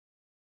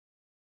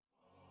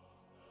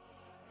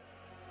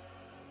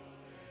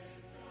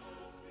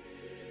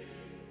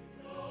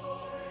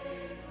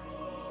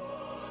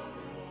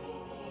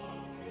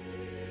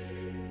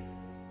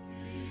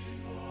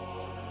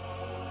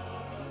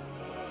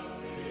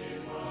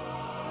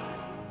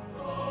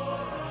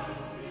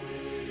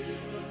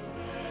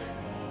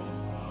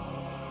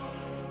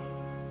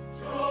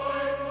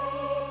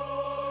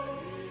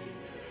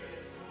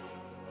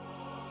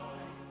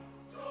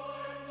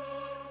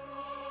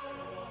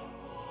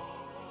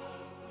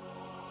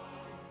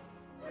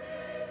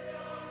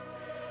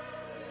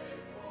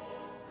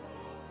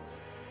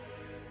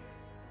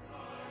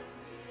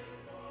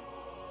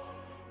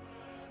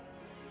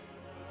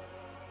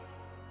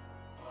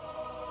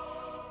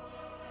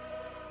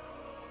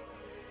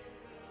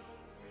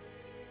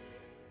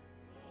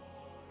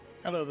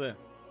Hello there.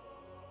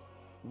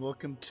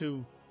 Welcome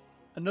to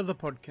another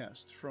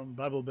podcast from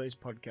Bible-Based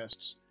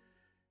Podcasts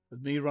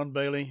with me, Ron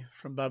Bailey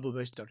from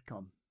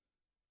BibleBased.com.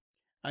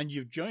 And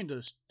you've joined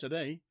us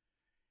today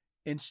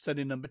in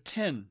study number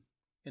 10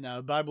 in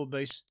our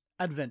Bible-Based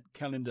Advent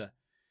calendar,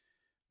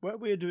 where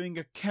we are doing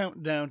a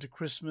countdown to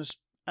Christmas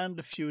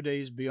and a few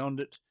days beyond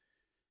it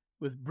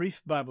with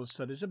brief Bible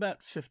studies,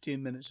 about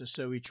 15 minutes or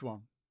so each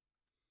one.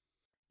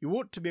 You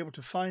ought to be able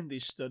to find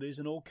these studies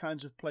in all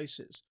kinds of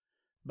places.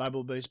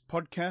 Bible-Based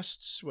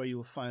Podcasts, where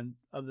you'll find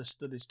other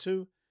studies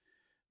too,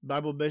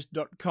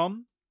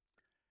 BibleBased.com,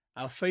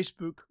 our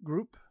Facebook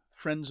group,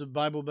 Friends of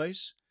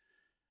Bible-Base,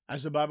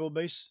 as a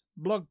Bible-Base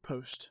blog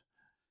post,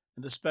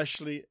 and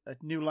especially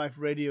at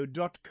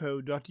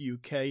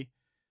newliferadio.co.uk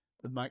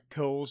with Mike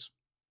Coles,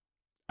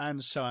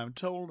 and so I'm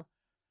told,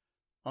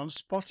 on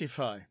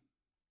Spotify.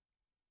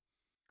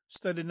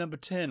 Study number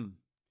 10,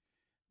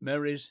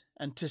 Mary's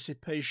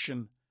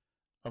Anticipation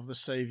of the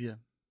Saviour.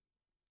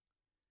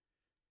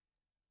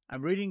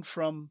 I'm reading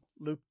from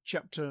Luke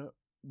chapter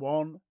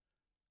 1,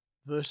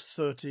 verse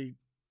 30,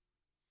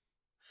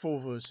 4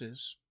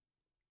 verses.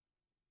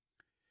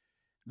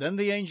 Then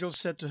the angel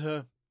said to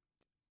her,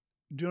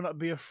 "Do not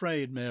be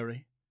afraid,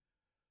 Mary,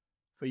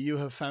 for you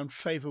have found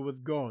favor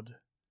with God.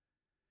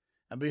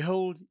 And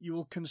behold, you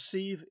will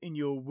conceive in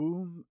your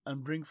womb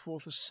and bring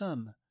forth a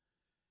son,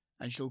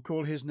 and shall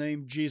call his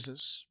name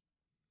Jesus.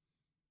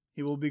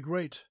 He will be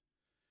great,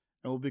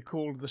 and will be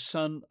called the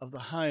Son of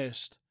the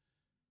Highest.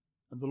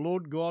 And the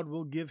Lord God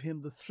will give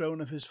him the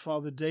throne of his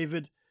father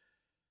David,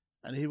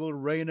 and he will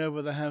reign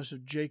over the house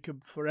of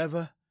Jacob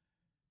forever,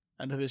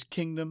 and of his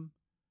kingdom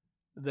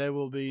there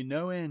will be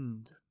no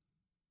end."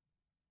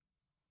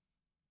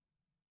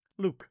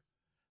 Luke,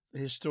 the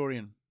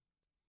historian.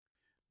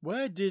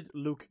 Where did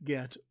Luke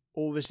get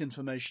all this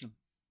information?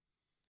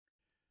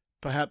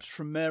 Perhaps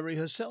from Mary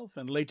herself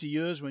in later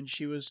years when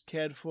she was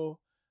cared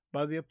for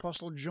by the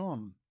Apostle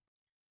John.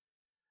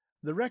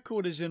 The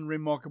record is in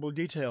remarkable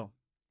detail.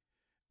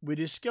 We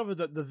discover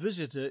that the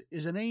visitor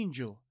is an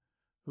angel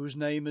whose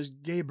name is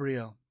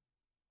Gabriel.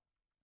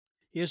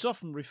 He is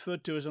often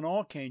referred to as an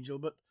archangel,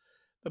 but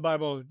the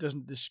Bible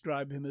doesn't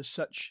describe him as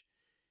such.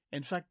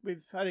 In fact,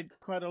 we've added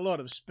quite a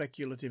lot of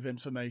speculative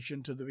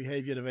information to the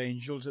behavior of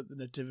angels at the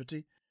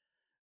Nativity.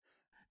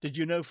 Did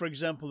you know, for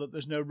example, that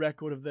there's no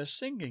record of their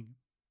singing?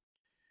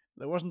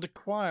 There wasn't a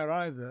choir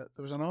either,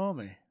 there was an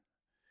army.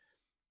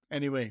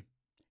 Anyway,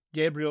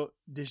 Gabriel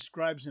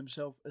describes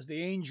himself as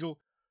the angel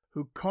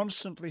who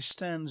constantly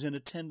stands in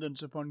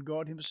attendance upon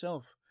God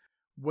himself,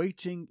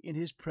 waiting in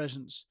his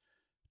presence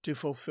to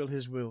fulfill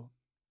his will.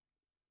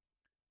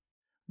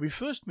 We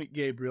first meet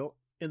Gabriel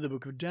in the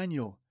book of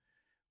Daniel,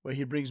 where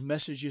he brings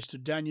messages to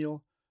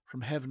Daniel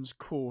from heaven's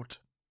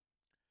court.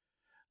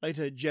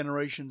 Later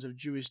generations of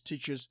Jewish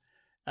teachers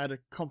add a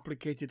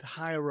complicated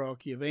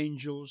hierarchy of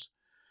angels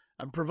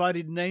and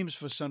provided names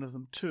for some of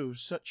them too.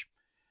 Such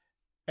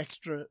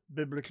extra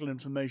biblical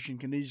information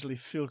can easily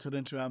filter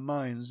into our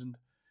minds, and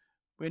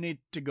we need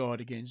to guard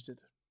against it.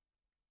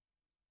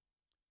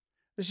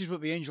 This is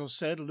what the angel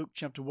said, Luke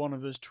chapter 1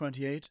 and verse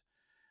 28.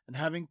 "And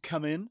having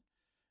come in,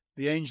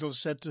 the angel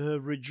said to her,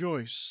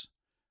 'Rejoice,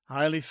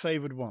 highly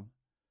favored one.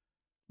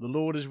 The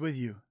Lord is with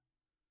you.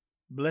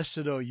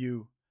 Blessed are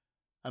you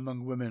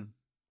among women.'"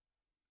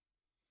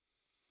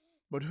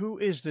 But who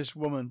is this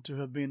woman to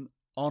have been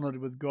honored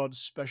with God's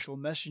special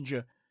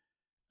messenger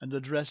and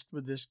addressed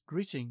with this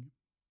greeting?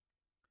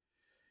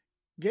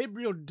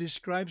 Gabriel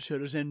describes her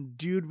as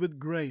endued with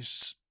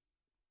grace.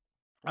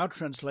 Our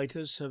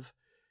translators have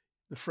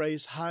the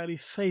phrase highly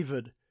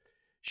favored.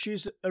 She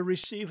is a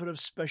receiver of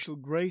special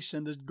grace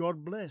and is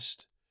God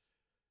blessed.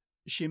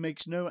 She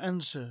makes no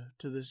answer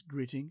to this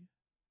greeting.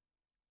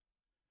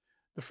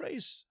 The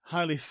phrase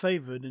highly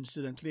favored,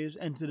 incidentally, is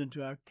entered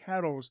into our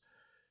carols,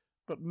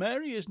 but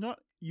Mary is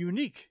not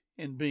unique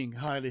in being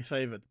highly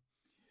favored.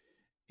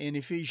 In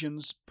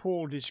Ephesians,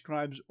 Paul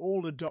describes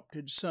all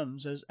adopted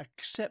sons as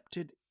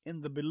accepted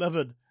in the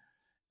beloved,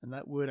 and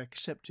that word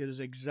accepted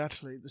is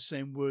exactly the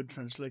same word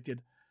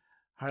translated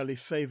highly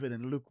favored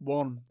in Luke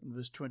 1 and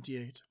verse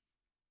 28.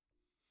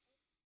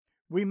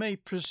 We may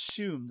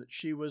presume that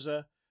she was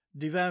a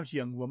devout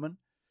young woman,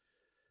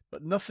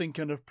 but nothing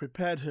can have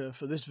prepared her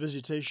for this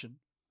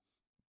visitation.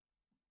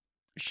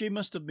 She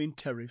must have been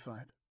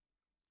terrified.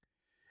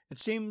 It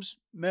seems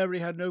Mary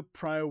had no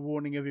prior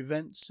warning of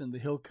events in the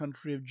hill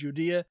country of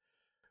Judea,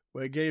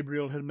 where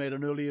Gabriel had made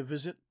an earlier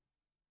visit.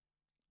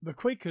 The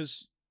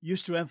Quakers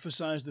used to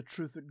emphasize the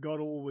truth that God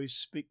always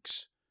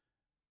speaks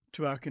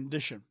to our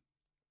condition.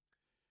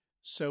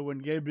 So when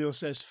Gabriel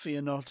says,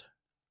 "Fear not,"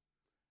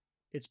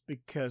 it's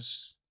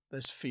because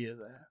there's fear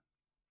there.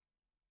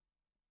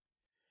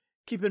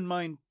 Keep in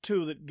mind,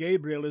 too, that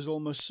Gabriel is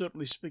almost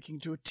certainly speaking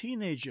to a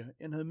teenager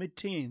in her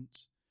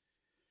mid-teens.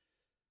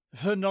 If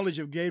her knowledge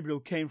of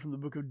Gabriel came from the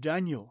book of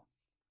Daniel,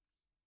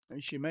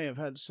 she may have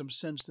had some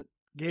sense that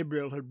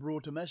Gabriel had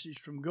brought a message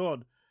from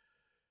God,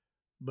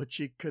 but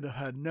she could have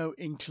had no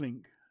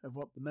inkling of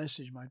what the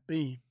message might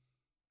be.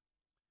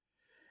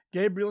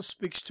 Gabriel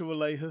speaks to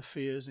allay her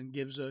fears and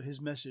gives her his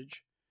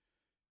message.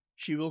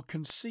 she will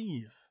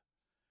conceive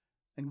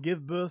and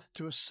give birth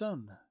to a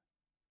son.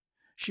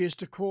 She is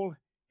to call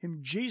him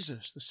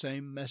Jesus, the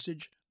same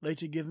message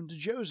later given to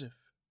Joseph.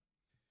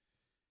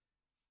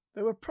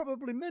 There were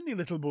probably many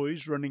little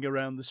boys running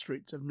around the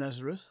streets of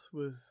Nazareth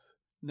with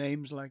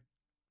names like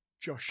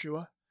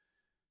Joshua,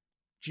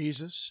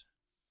 Jesus.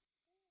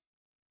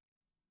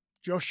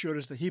 Joshua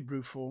is the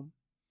Hebrew form.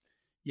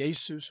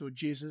 Jesus or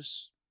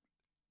Jesus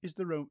is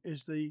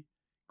the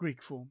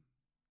Greek form.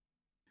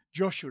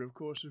 Joshua, of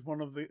course, is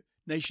one of the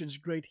nation's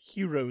great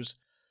heroes,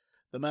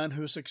 the man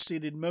who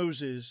succeeded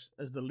Moses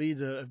as the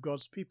leader of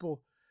God's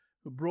people,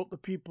 who brought the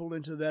people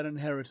into their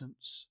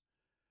inheritance.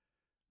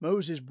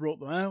 Moses brought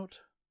them out.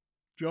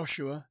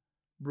 Joshua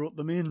brought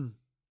them in.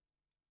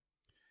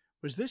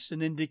 Was this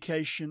an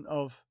indication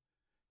of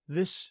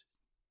this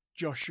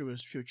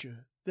Joshua's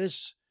future,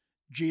 this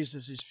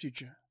Jesus'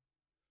 future?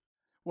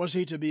 Was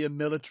he to be a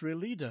military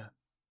leader?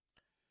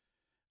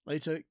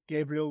 Later,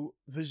 Gabriel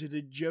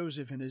visited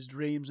Joseph in his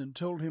dreams and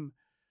told him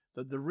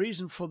that the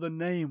reason for the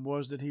name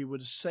was that he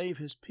would save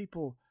his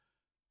people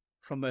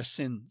from their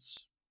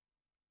sins.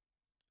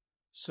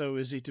 So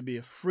is he to be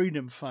a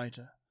freedom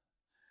fighter?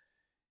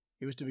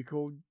 He was to be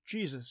called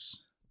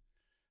Jesus,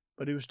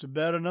 but he was to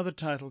bear another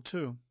title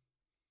too.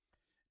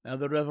 Now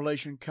the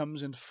revelation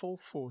comes in full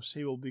force.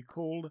 He will be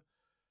called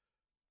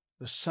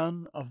the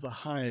Son of the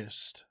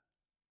Highest.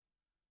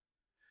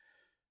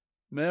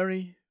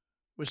 Mary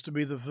was to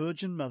be the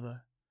Virgin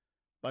Mother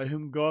by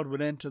whom God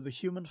would enter the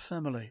human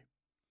family,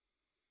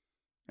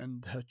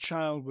 and her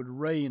child would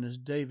reign as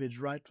David's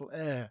rightful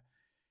heir,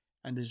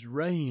 and his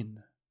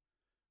reign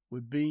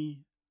would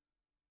be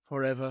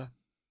forever.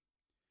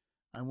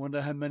 I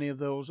wonder how many of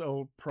those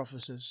old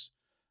prophecies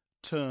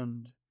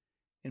turned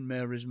in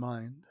Mary's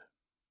mind.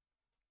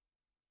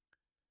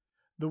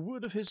 The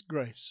word of his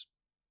grace.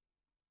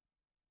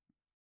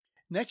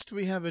 Next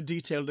we have a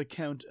detailed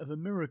account of a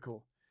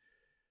miracle.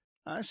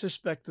 I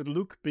suspect that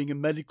Luke, being a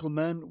medical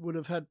man, would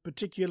have had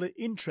particular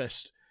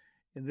interest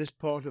in this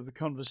part of the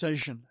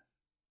conversation.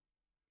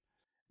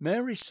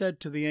 Mary said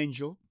to the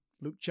angel,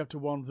 Luke chapter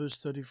 1, verse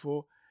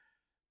 34,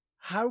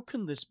 "How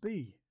can this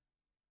be,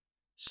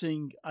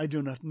 seeing I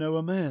do not know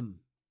a man?"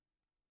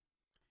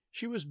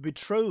 She was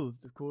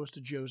betrothed, of course,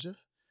 to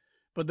Joseph,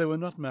 but they were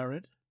not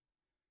married.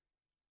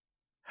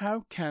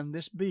 How can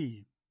this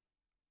be?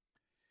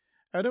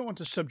 I don't want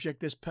to subject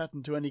this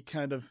pattern to any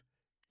kind of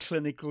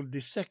clinical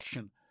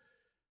dissection,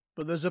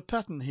 but there's a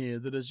pattern here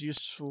that is a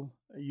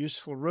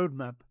useful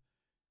roadmap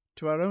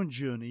to our own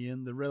journey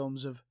in the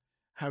realms of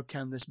how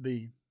can this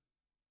be.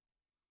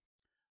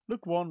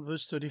 Luke 1,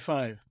 verse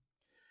 35.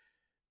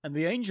 And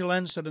the angel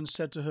answered and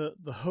said to her,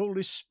 "The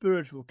Holy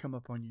Spirit will come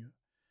upon you,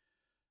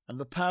 and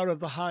the power of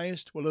the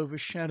Highest will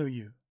overshadow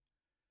you.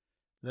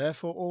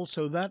 Therefore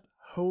also that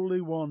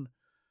Holy One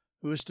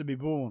who is to be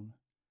born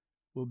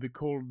will be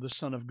called the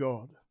Son of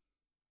God."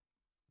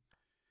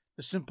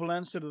 The simple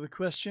answer to the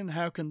question,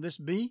 how can this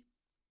be?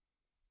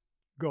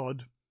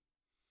 God.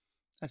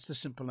 That's the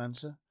simple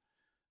answer.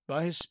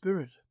 By his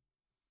Spirit.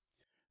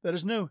 There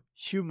is no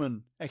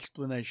human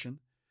explanation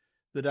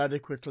that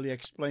adequately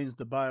explains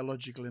the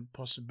biological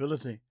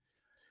impossibility.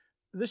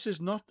 This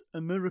is not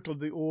a miracle of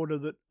the order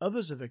that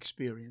others have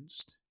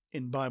experienced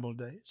in Bible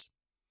days.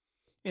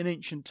 In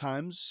ancient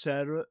times,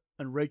 Sarah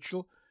and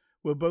Rachel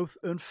were both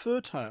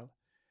infertile,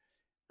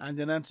 and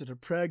in answer to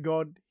prayer,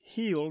 God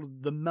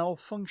healed the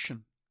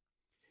malfunction.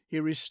 He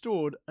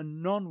restored a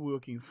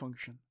non-working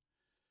function,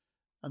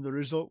 and the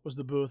result was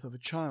the birth of a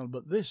child.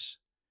 But this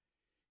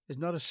is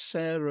not a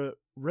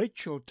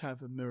Sarah-Rachel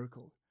type of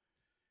miracle.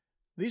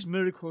 These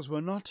miracles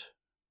were not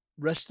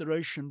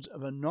restorations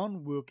of a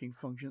non-working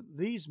function.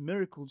 These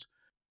miracles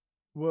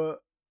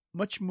were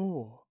much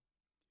more.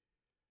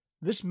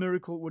 This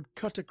miracle would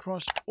cut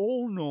across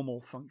all normal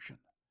function,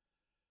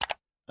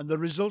 and the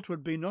result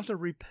would be not a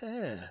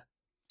repair,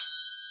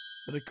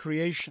 but a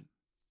creation.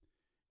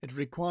 It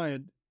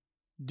required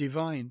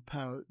divine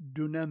power,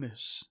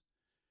 dunamis,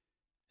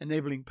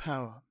 enabling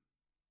power.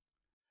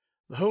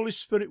 The Holy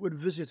Spirit would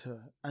visit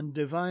her, and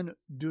divine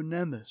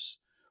dunamis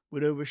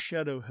would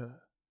overshadow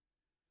her.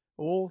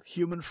 All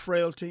human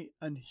frailty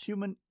and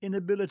human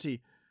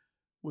inability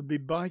would be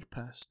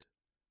bypassed.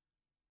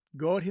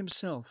 God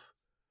himself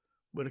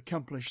would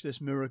accomplish this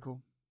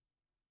miracle.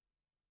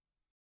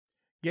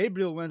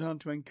 Gabriel went on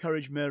to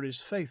encourage Mary's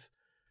faith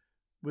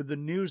with the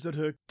news that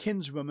her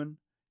kinswoman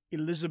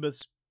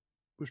Elizabeth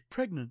was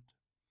pregnant.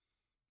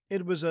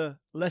 It was a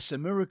lesser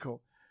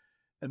miracle,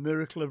 a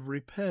miracle of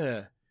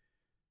repair,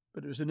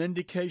 but it was an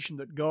indication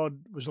that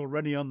God was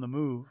already on the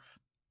move.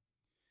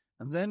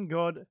 And then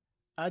God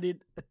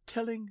added a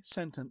telling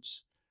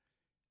sentence.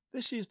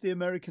 This is the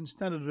American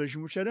Standard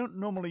Version, which I don't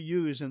normally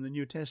use in the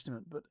New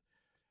Testament, but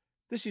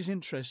this is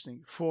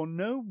interesting. For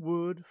no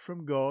word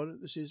from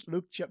God, this is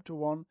Luke chapter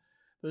 1,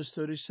 verse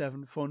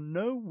 37, for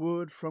no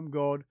word from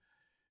God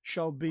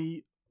shall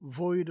be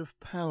void of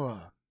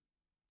power.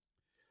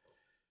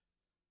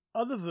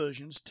 Other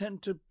versions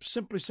tend to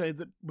simply say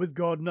that with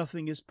God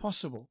nothing is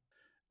possible.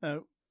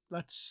 Now,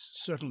 that's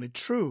certainly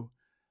true,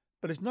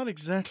 But it's not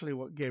exactly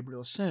what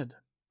Gabriel said.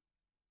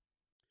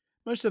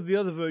 Most of the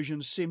other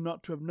versions seem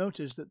not to have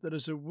noticed that there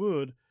is a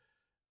word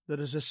that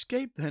has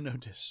escaped their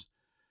notice.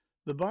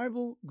 The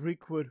Bible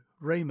Greek word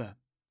rhema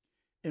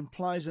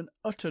implies an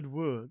uttered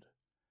word.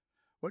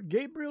 What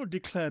Gabriel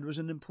declared was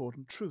an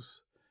important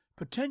truth.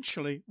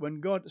 Potentially,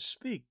 when God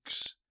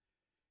speaks,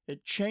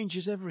 it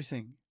changes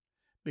everything,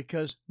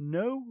 because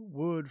no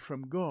word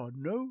from God,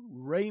 no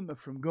rhema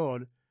from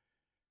God,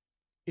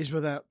 is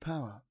without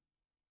power.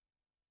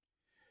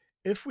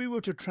 If we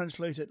were to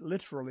translate it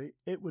literally,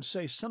 it would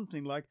say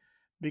something like,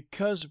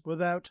 because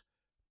without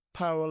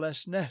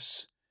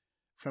powerlessness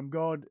from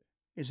God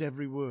is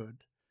every word.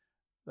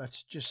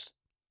 That's just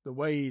the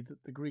way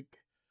that the Greek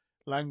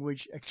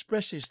language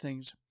expresses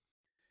things.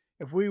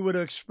 If we were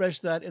to express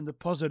that in the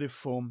positive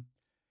form,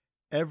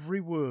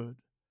 every word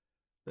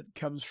that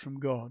comes from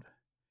God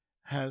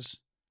has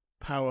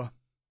power.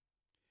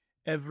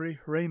 Every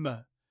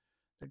rhema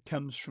that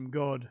comes from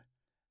God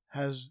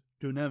has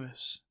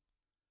dunamis.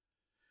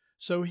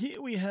 So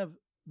here we have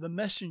the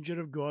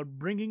messenger of God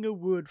bringing a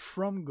word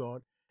from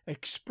God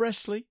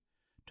expressly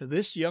to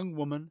this young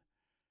woman,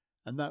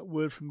 and that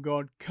word from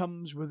God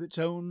comes with its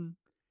own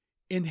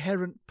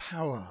inherent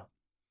power.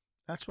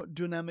 That's what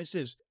dunamis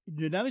is.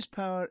 Dunamis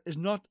power is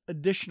not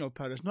additional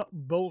power. It's not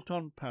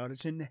bolt-on power.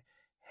 It's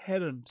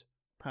inherent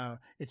power.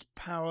 It's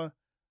power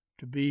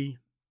to be.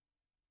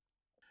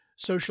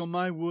 So shall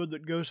my word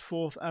that goes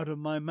forth out of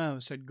my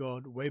mouth, said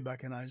God, way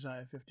back in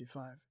Isaiah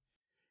 55.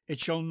 It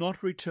shall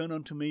not return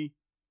unto me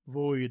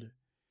void.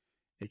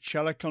 It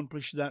shall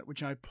accomplish that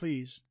which I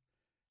please,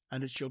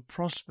 and it shall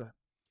prosper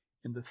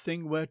in the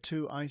thing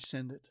whereto I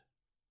send it.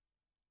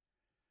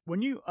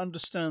 When you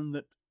understand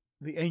that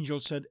the angel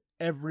said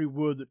every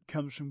word that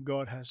comes from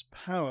God has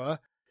power,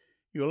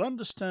 you'll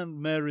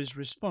understand Mary's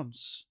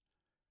response.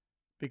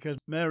 Because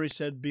Mary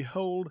said,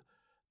 behold,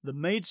 the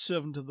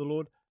maidservant of the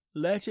Lord,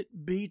 let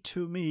it be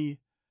to me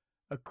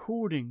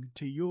according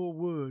to your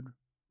word,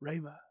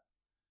 rhema.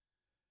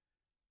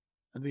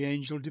 And the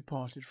angel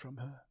departed from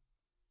her.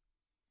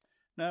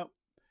 Now,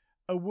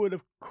 a word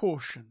of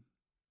caution,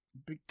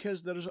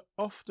 because there is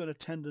often a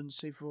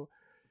tendency for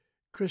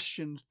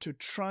Christians to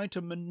try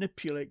to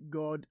manipulate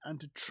God and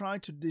to try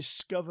to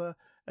discover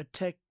a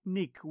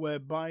technique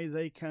whereby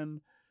they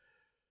can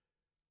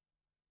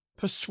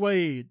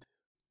persuade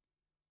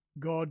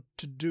God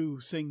to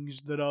do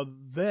things that are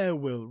their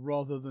will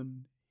rather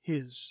than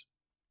His.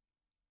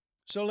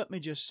 So let me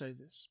just say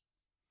this.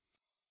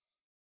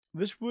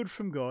 This word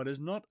from God is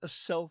not a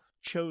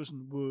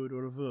self-chosen word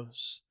or a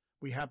verse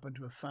we happen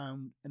to have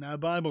found in our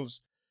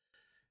Bibles.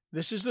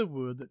 This is the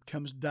word that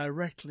comes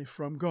directly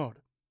from God.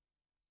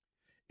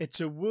 It's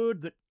a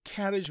word that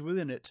carries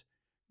within it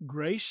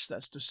grace,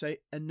 that's to say,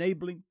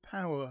 enabling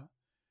power.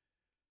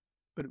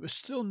 But it was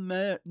still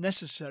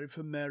necessary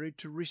for Mary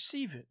to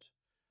receive it.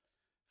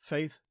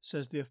 Faith,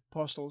 says the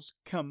apostles,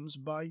 comes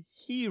by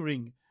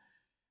hearing,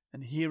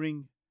 and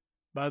hearing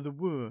by the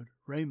word,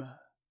 rhema,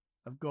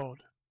 of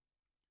God.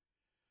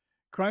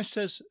 Christ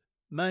says,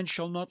 man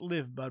shall not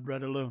live by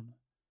bread alone,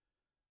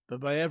 but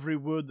by every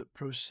word that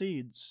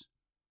proceeds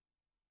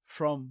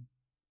from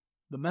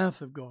the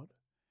mouth of God.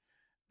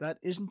 That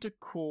isn't a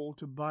call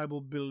to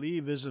Bible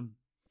believism.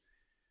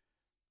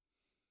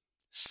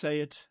 Say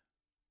it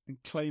and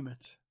claim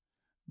it,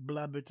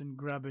 blab it and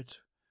grab it,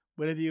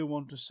 whatever you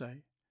want to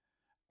say.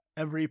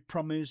 Every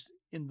promise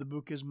in the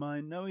book is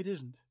mine. No, it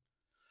isn't.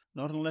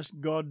 Not unless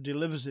God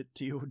delivers it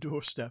to your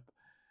doorstep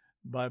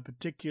by a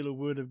particular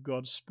word of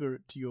God's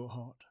Spirit to your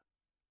heart.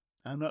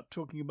 I'm not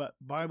talking about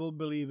Bible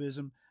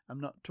believism. I'm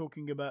not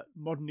talking about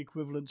modern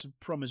equivalents of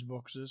promise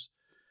boxes.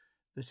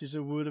 This is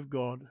a word of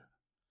God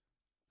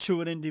to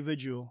an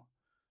individual,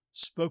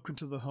 spoken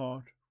to the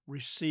heart,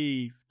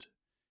 received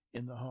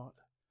in the heart.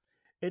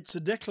 It's a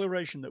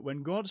declaration that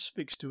when God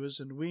speaks to us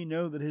and we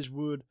know that His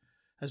word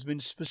has been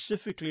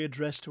specifically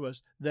addressed to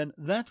us, then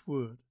that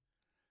word,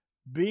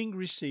 being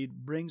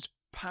received, brings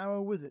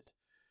power with it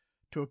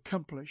to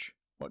accomplish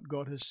what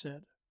God has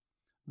said.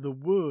 The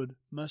word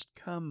must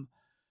come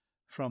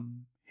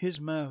from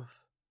His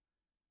mouth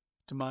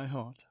to my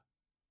heart.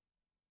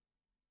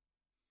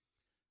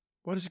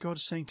 What is God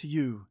saying to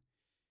you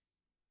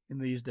in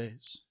these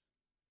days?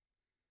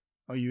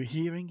 Are you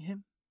hearing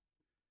Him?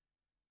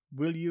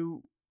 Will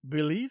you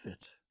believe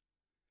it?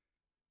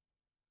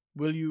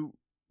 Will you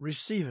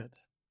receive it?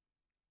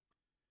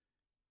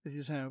 This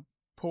is how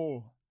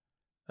Paul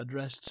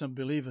addressed some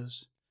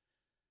believers.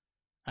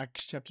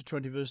 Acts chapter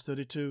 20 verse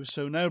 32.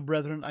 So now,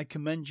 brethren, I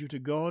commend you to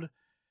God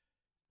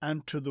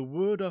and to the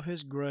word of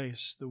His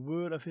grace, the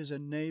word of His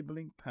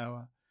enabling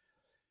power,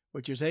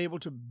 which is able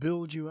to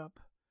build you up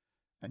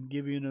and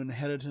give you an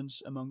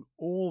inheritance among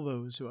all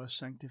those who are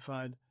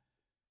sanctified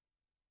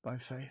by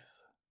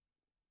faith.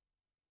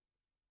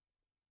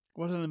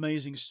 What an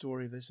amazing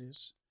story this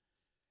is.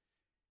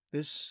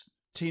 This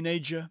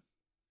teenager,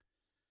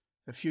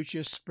 the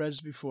future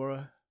spreads before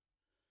her,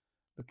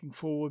 looking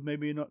forward,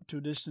 maybe not too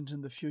distant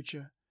in the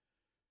future,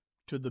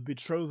 to the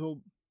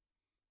betrothal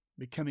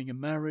becoming a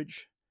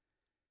marriage,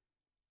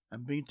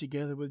 and being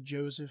together with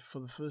Joseph for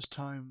the first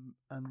time,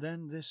 and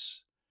then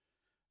this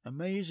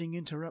amazing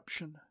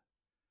interruption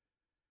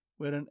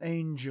where an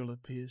angel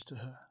appears to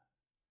her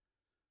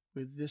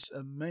with this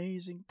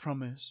amazing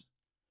promise.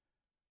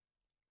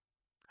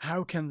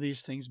 How can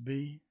these things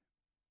be?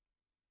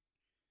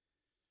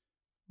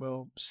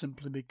 Well,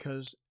 simply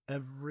because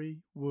every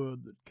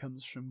word that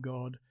comes from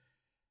God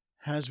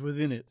has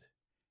within it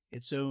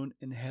its own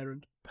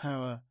inherent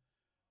power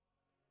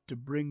to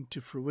bring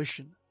to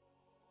fruition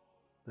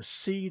the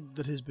seed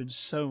that has been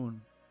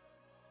sown,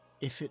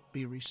 if it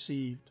be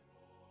received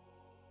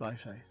by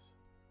faith.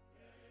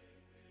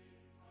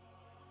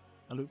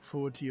 I look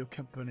forward to your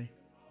company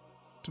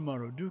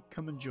tomorrow. Do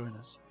come and join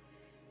us.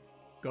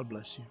 God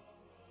bless you.